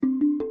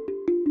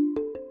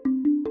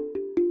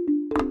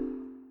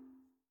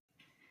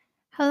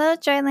Hello,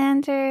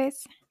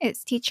 Joylanders!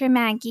 It's Teacher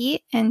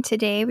Maggie, and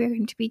today we're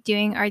going to be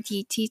doing our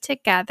DT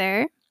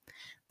together.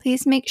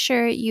 Please make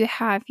sure you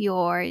have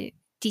your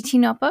DT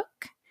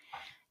notebook,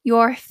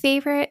 your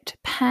favorite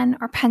pen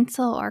or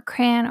pencil or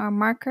crayon or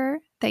marker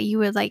that you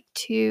would like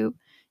to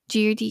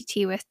do your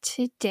DT with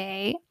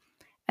today,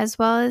 as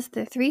well as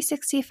the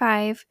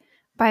 365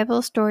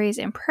 Bible Stories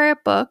and Prayer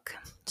Book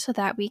so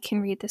that we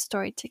can read the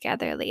story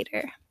together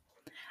later.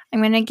 I'm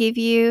going to give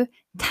you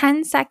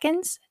 10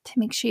 seconds to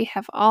make sure you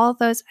have all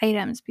those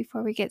items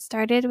before we get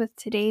started with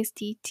today's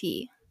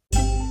DT.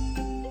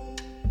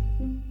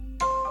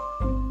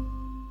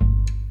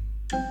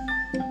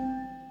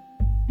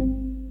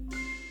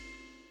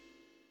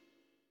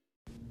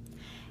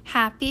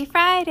 Happy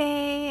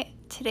Friday!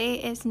 Today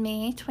is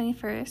May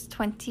 21st,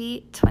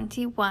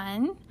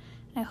 2021.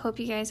 I hope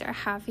you guys are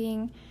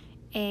having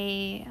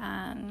a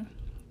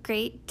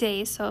great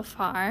day so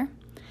far.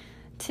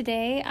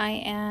 Today I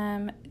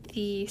am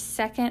the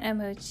second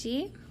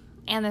emoji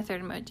and the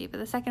third emoji, but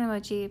the second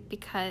emoji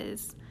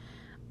because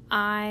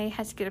I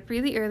had to get up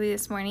really early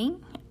this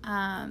morning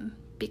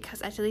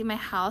because I had to leave my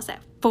house at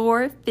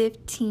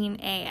 4:15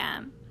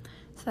 a.m.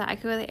 so that I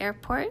could go to the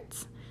airport,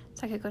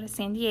 so I could go to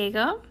San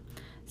Diego.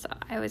 So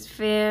I was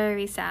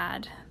very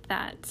sad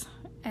that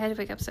I had to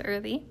wake up so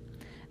early.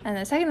 And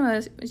the second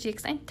emoji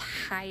because I'm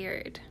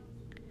tired,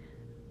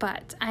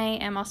 but I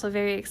am also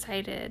very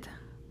excited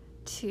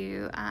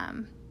to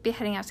be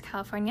heading out to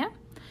California,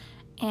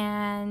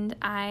 and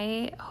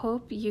I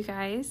hope you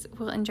guys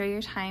will enjoy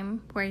your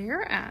time where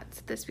you're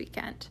at this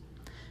weekend.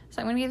 So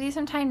I'm going to give you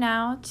some time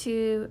now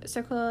to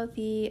circle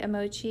the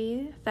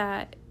emoji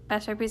that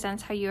best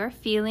represents how you are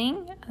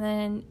feeling, and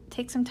then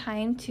take some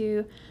time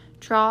to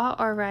draw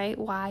or write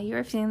why you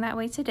are feeling that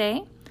way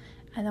today,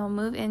 and then we'll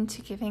move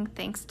into giving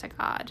thanks to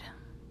God.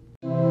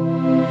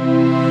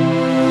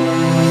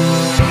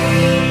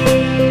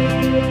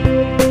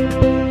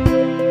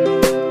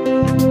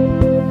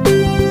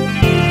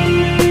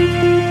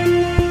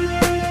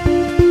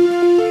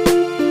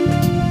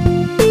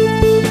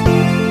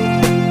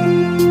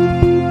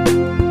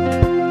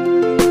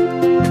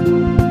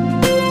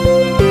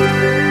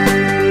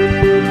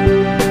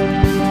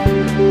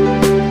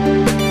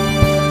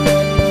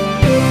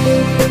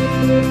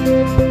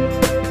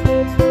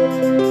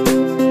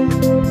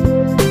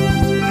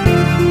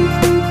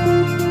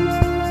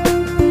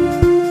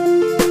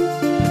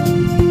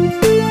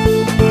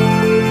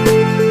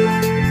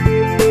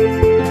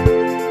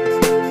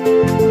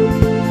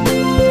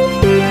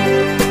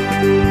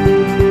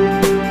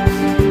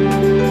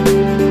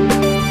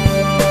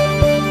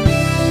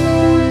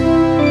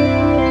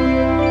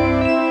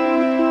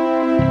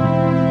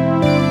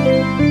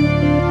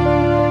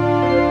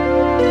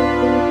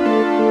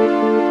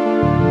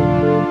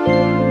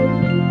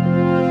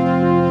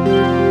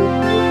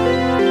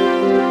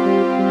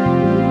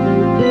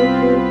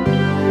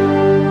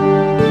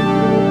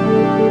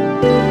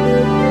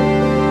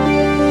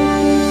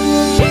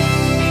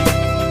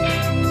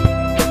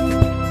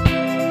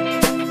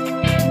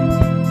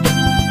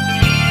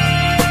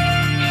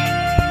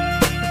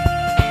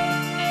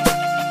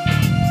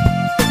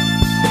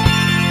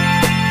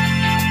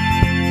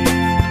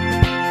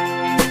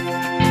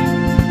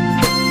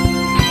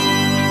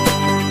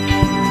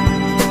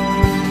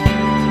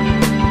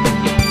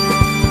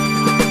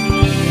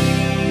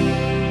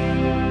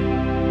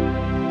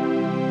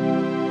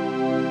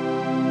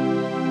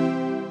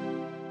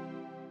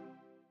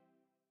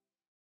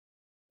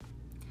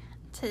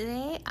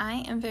 Today,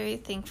 I am very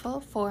thankful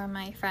for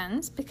my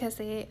friends because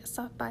they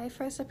stopped by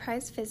for a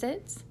surprise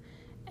visit,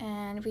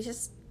 and we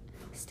just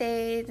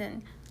stayed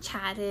and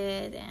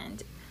chatted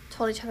and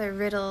told each other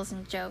riddles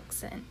and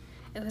jokes, and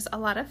it was a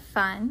lot of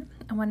fun.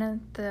 And one of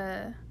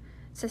the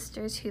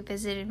sisters who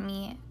visited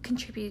me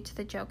contributed to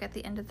the joke at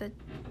the end of the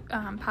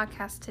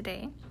podcast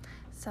today.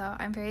 So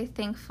I'm very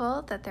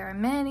thankful that there are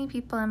many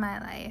people in my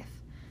life,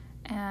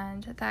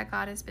 and that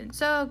God has been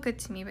so good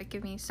to me by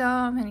giving me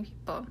so many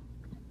people.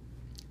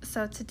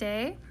 So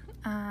today,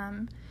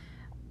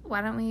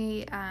 why don't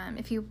we,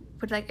 if you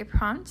would like a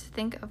prompt,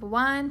 think of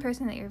one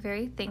person that you're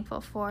very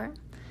thankful for.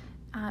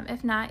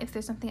 If not, if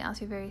there's something else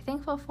you're very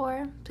thankful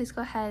for, please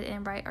go ahead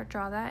and write or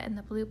draw that in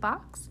the blue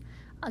box.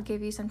 I'll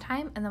give you some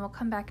time, and then we'll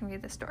come back and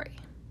read the story.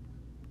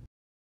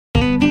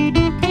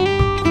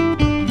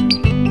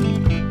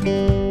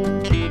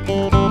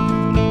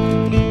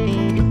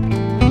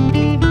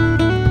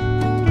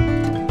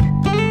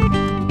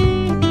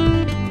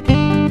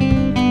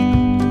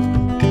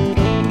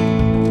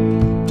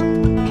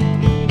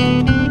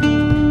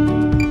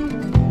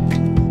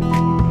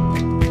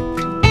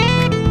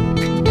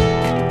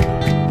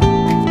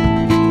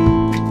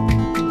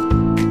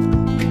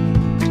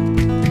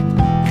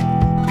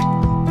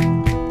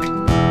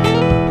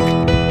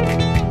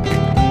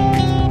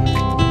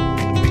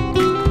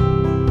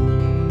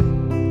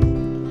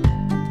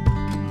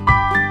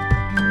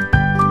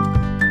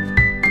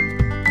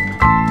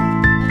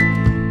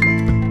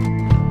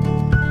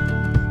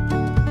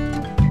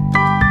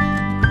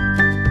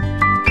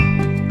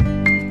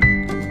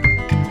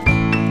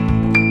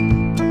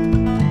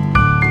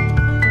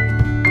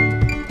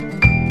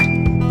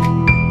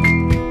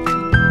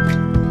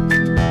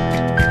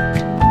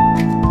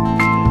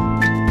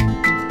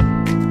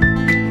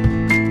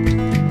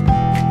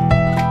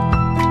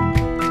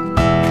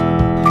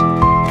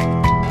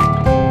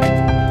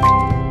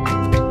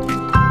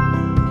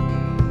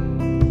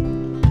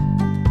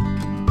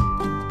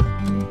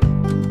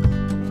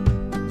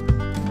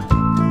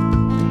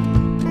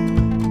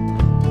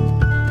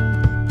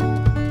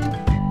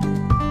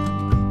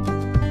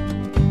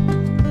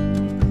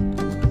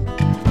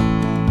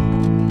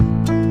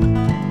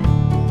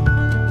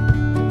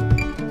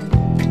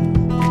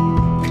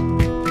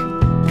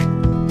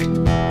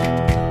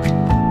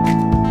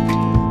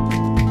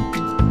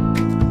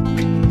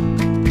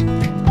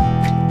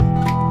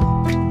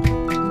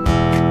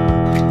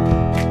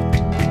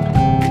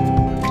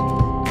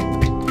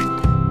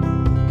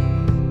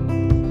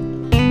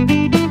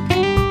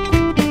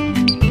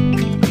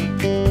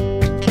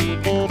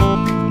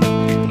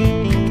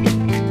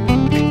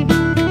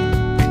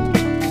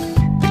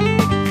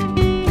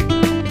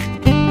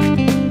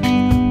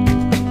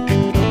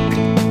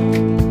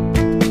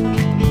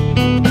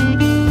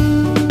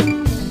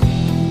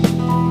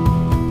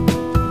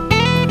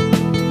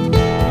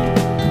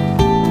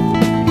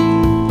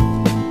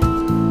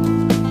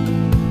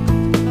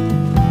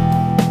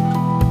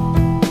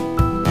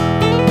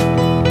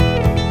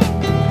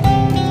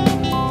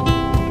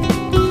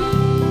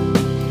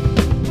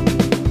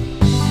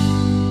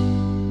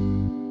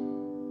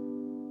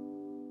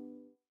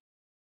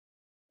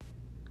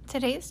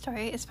 Today's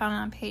story is found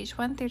on page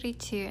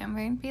 132, and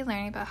we're going to be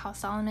learning about how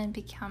Solomon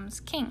becomes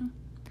king.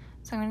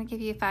 So I'm going to give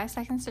you 5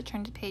 seconds to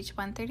turn to page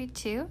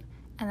 132,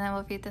 and then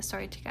we'll read the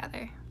story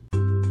together.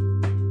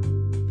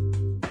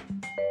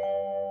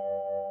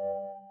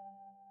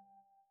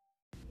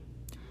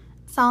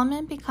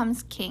 Solomon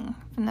becomes king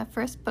from the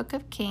first book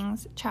of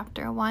Kings,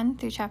 chapter 1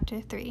 through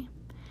chapter 3.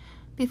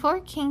 Before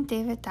King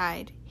David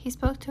died, he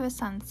spoke to his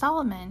son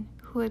Solomon,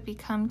 who would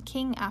become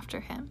king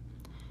after him.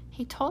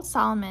 He told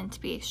Solomon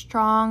to be a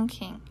strong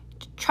king,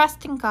 to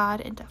trust in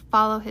God and to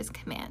follow his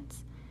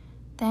commands.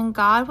 Then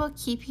God will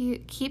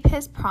keep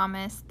his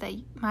promise that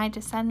my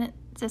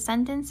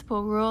descendants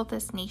will rule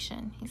this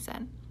nation, he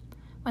said.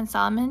 When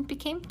Solomon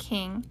became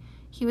king,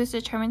 he was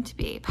determined to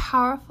be a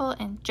powerful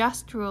and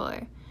just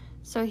ruler,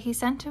 so he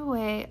sent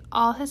away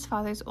all his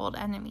father's old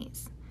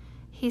enemies.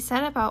 He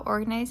set about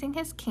organizing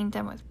his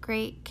kingdom with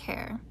great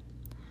care.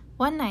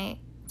 One night,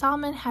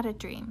 Solomon had a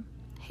dream.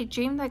 He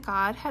dreamed that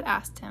God had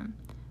asked him,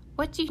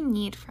 "What do you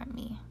need from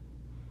me?"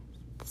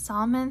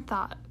 Solomon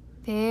thought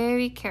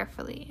very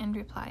carefully and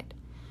replied,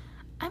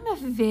 "I'm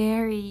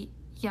very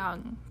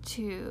young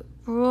to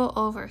rule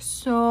over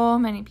so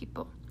many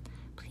people.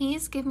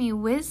 Please give me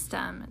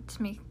wisdom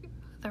to make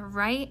the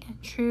right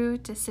and true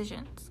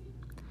decisions."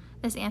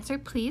 This answer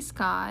pleased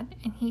God,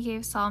 and he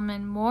gave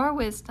Solomon more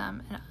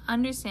wisdom and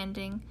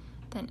understanding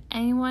than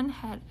anyone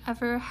had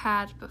ever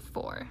had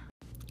before.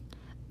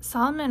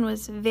 Solomon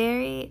was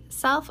very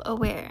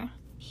self-aware.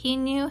 He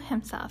knew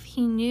himself.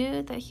 He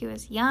knew that he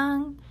was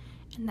young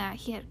and that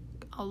he had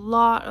a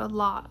lot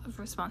of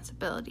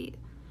responsibility.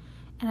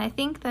 And I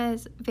think that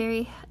is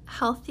very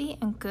healthy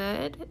and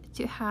good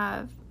to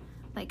have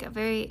like a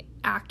very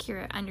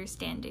accurate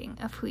understanding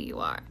of who you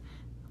are.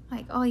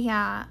 Like, oh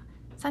yeah,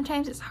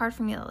 sometimes it's hard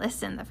for me to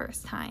listen the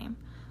first time,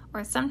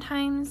 or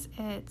sometimes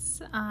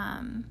it's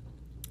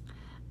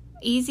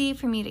easy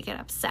for me to get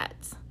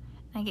upset.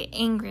 I get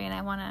angry and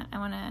I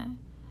wanna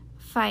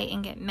fight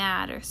and get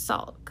mad or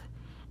sulk.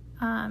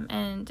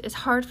 And it's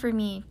hard for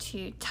me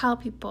to tell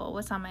people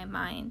what's on my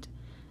mind.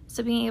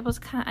 So being able to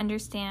kind of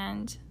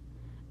understand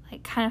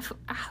like kind of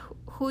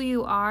who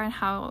you are and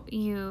how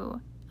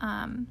you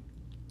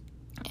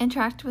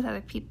interact with other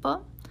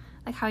people,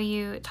 like how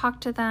you talk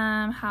to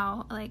them,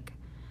 how like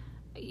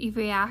you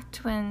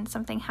react when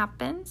something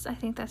happens. I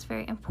think that's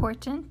very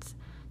important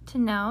to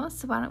know.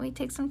 So why don't we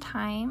take some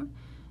time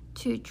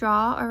to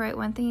draw or write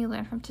one thing you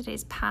learned from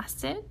today's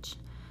passage,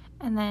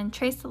 and then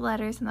trace the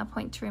letters and the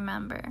point to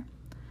remember.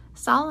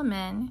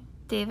 Solomon,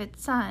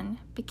 David's son,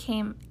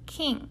 became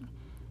king.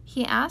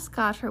 He asked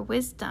God for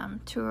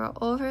wisdom to rule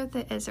over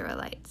the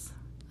Israelites.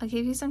 I'll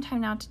give you some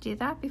time now to do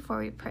that before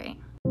we pray.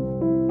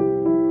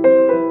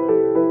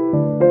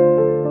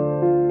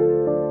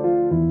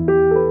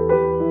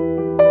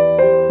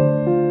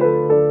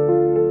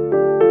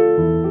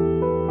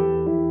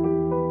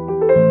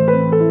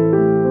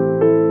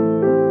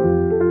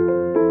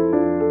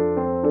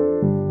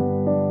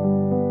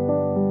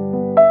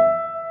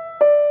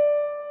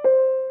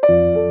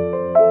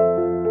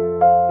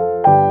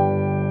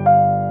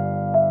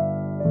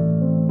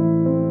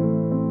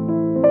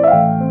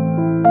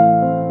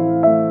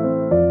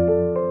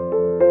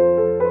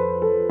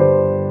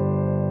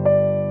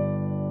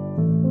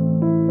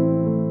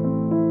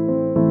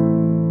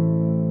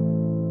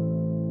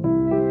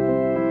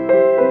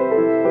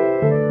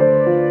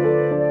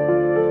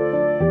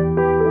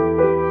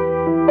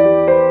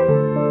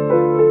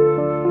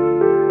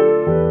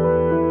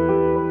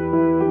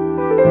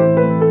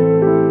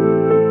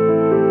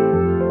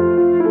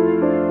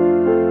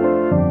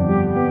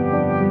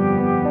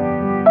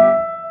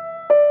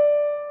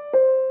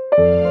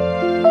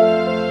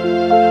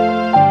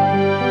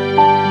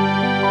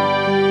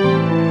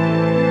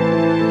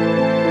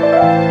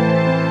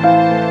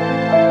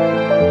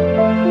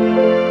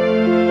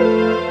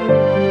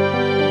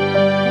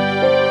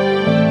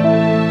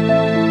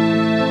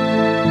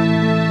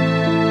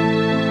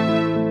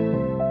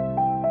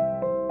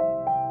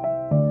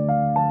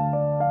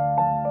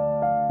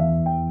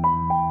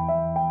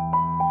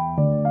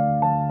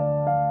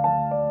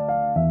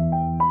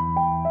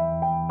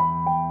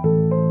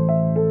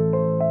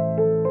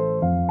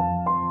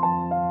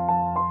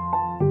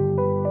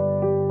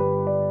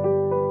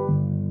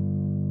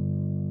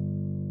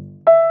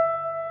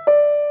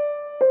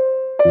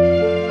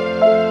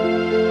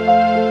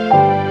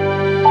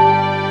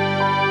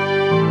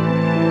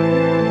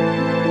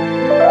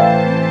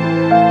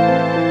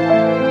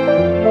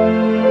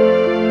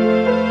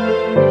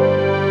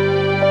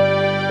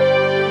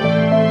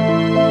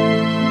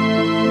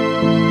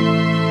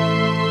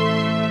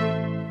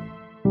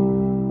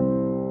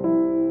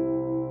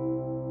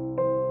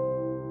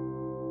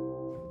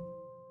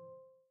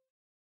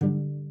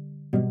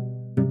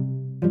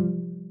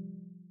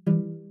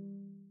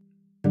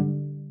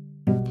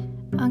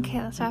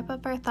 Okay, let's wrap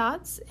up our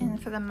thoughts.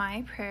 And for the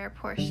My Prayer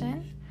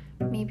portion,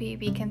 maybe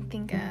we can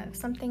think of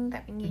something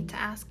that we need to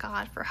ask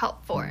God for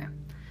help for.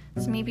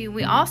 So maybe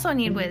we also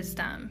need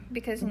wisdom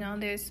because,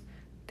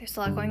 there's a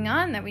lot going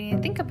on that we need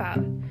to think about.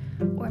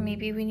 Or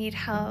maybe we need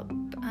help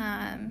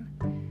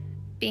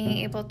being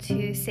able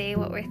to say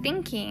what we're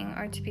thinking,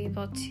 or to be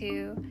able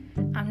to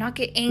not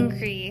get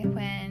angry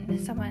when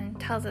someone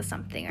tells us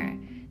something, or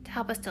to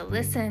help us to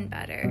listen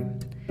better.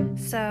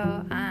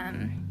 So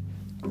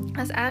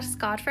let's ask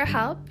God for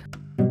help.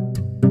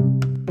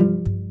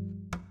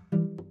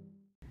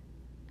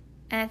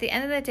 And at the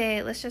end of the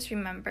day, let's just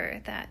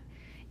remember that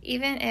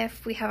even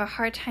if we have a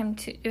hard time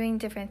doing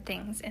different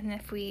things, and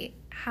if we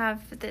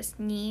have this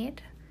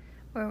need,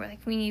 or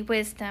we need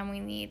wisdom, we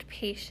need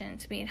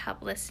patience, we need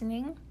help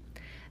listening,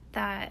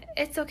 that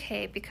it's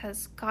okay,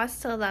 because God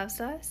still loves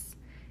us.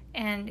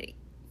 And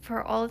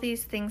for all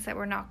these things that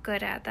we're not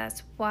good at,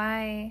 that's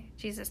why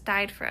Jesus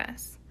died for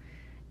us.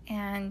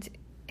 And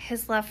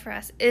his love for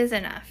us is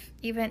enough,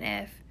 even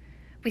if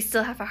we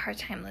still have a hard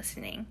time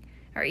listening,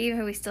 or even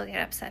if we still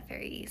get upset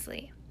very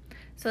easily.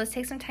 So let's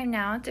take some time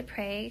now to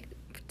pray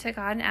to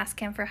God and ask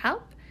him for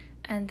help,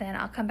 and then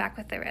I'll come back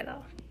with the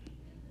riddle.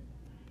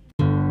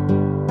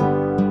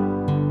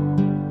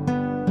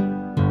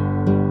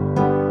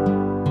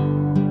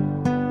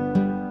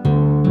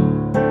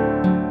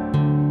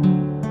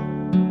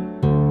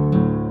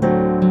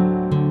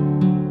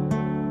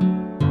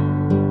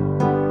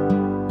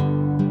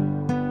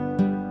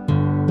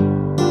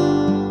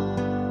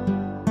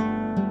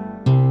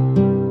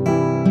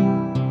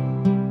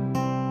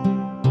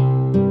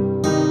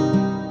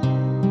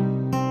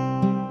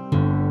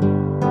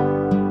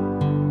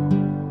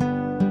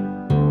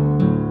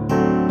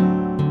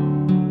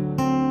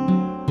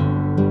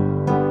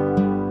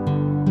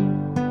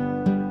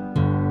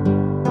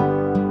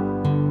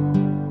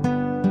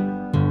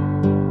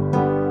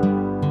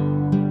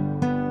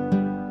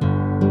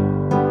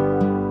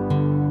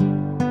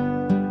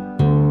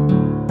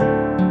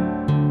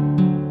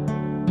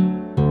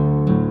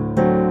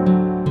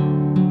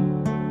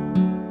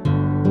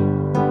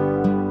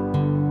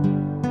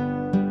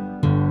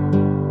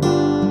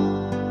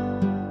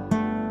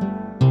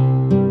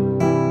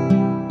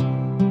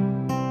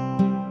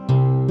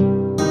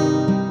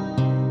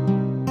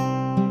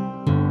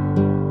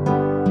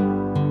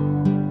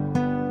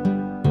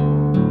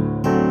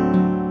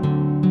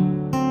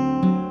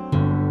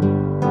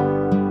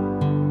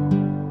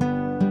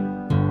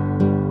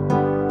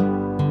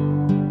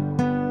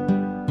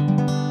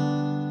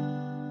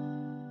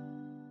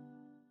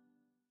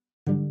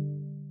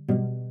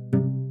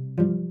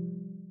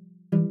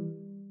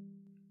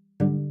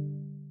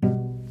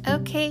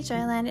 Okay,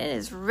 Joyland, it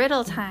is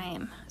riddle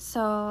time.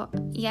 So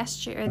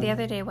the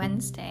other day,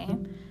 Wednesday,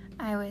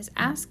 I was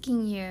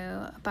asking you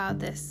about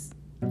this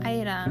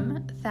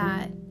item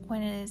that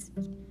when it is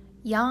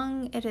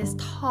young, it is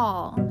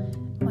tall.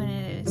 When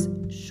it is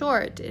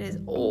short, it is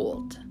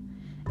old.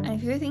 And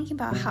if you're thinking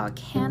about how a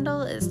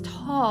candle is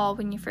tall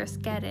when you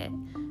first get it,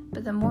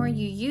 but the more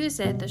you use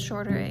it, the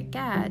shorter it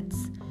gets,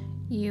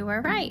 you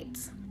are right.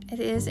 It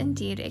is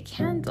indeed a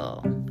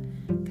candle.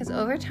 Because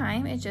over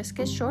time, it just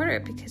gets shorter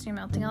because you're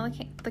melting all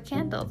the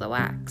candle, the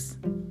wax.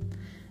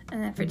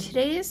 And then for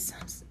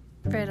today's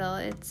riddle,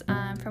 it's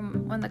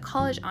from one of the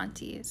college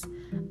aunties,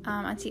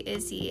 Auntie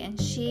Izzy,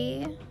 and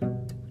she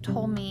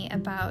told me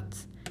about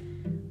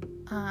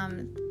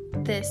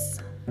this.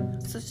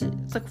 So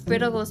the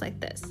riddle goes like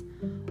this.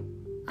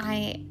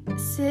 I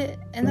sit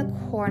in the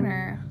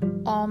corner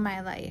all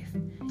my life,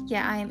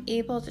 yet I am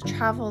able to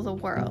travel the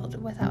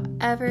world without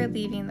ever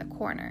leaving the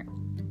corner.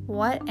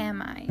 What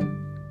am I?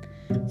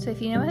 So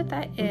if you know what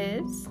that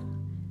is,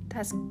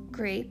 that's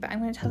great, but I'm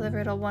going to tell the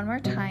riddle one more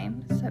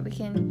time so that we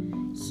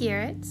can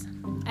hear it.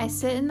 I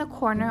sit in the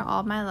corner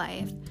all my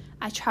life.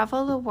 I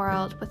travel the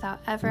world without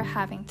ever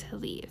having to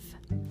leave.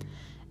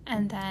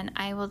 And then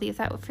I will leave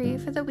that for you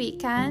for the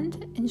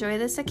weekend. Enjoy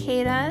the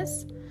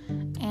cicadas,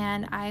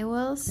 and I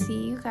will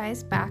see you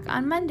guys back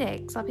on Monday,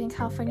 because I'll be in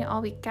California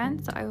all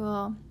weekend, so I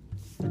will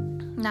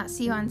not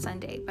see you on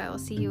Sunday, but I will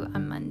see you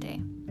on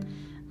Monday.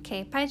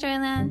 Okay, bye,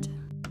 Joyland.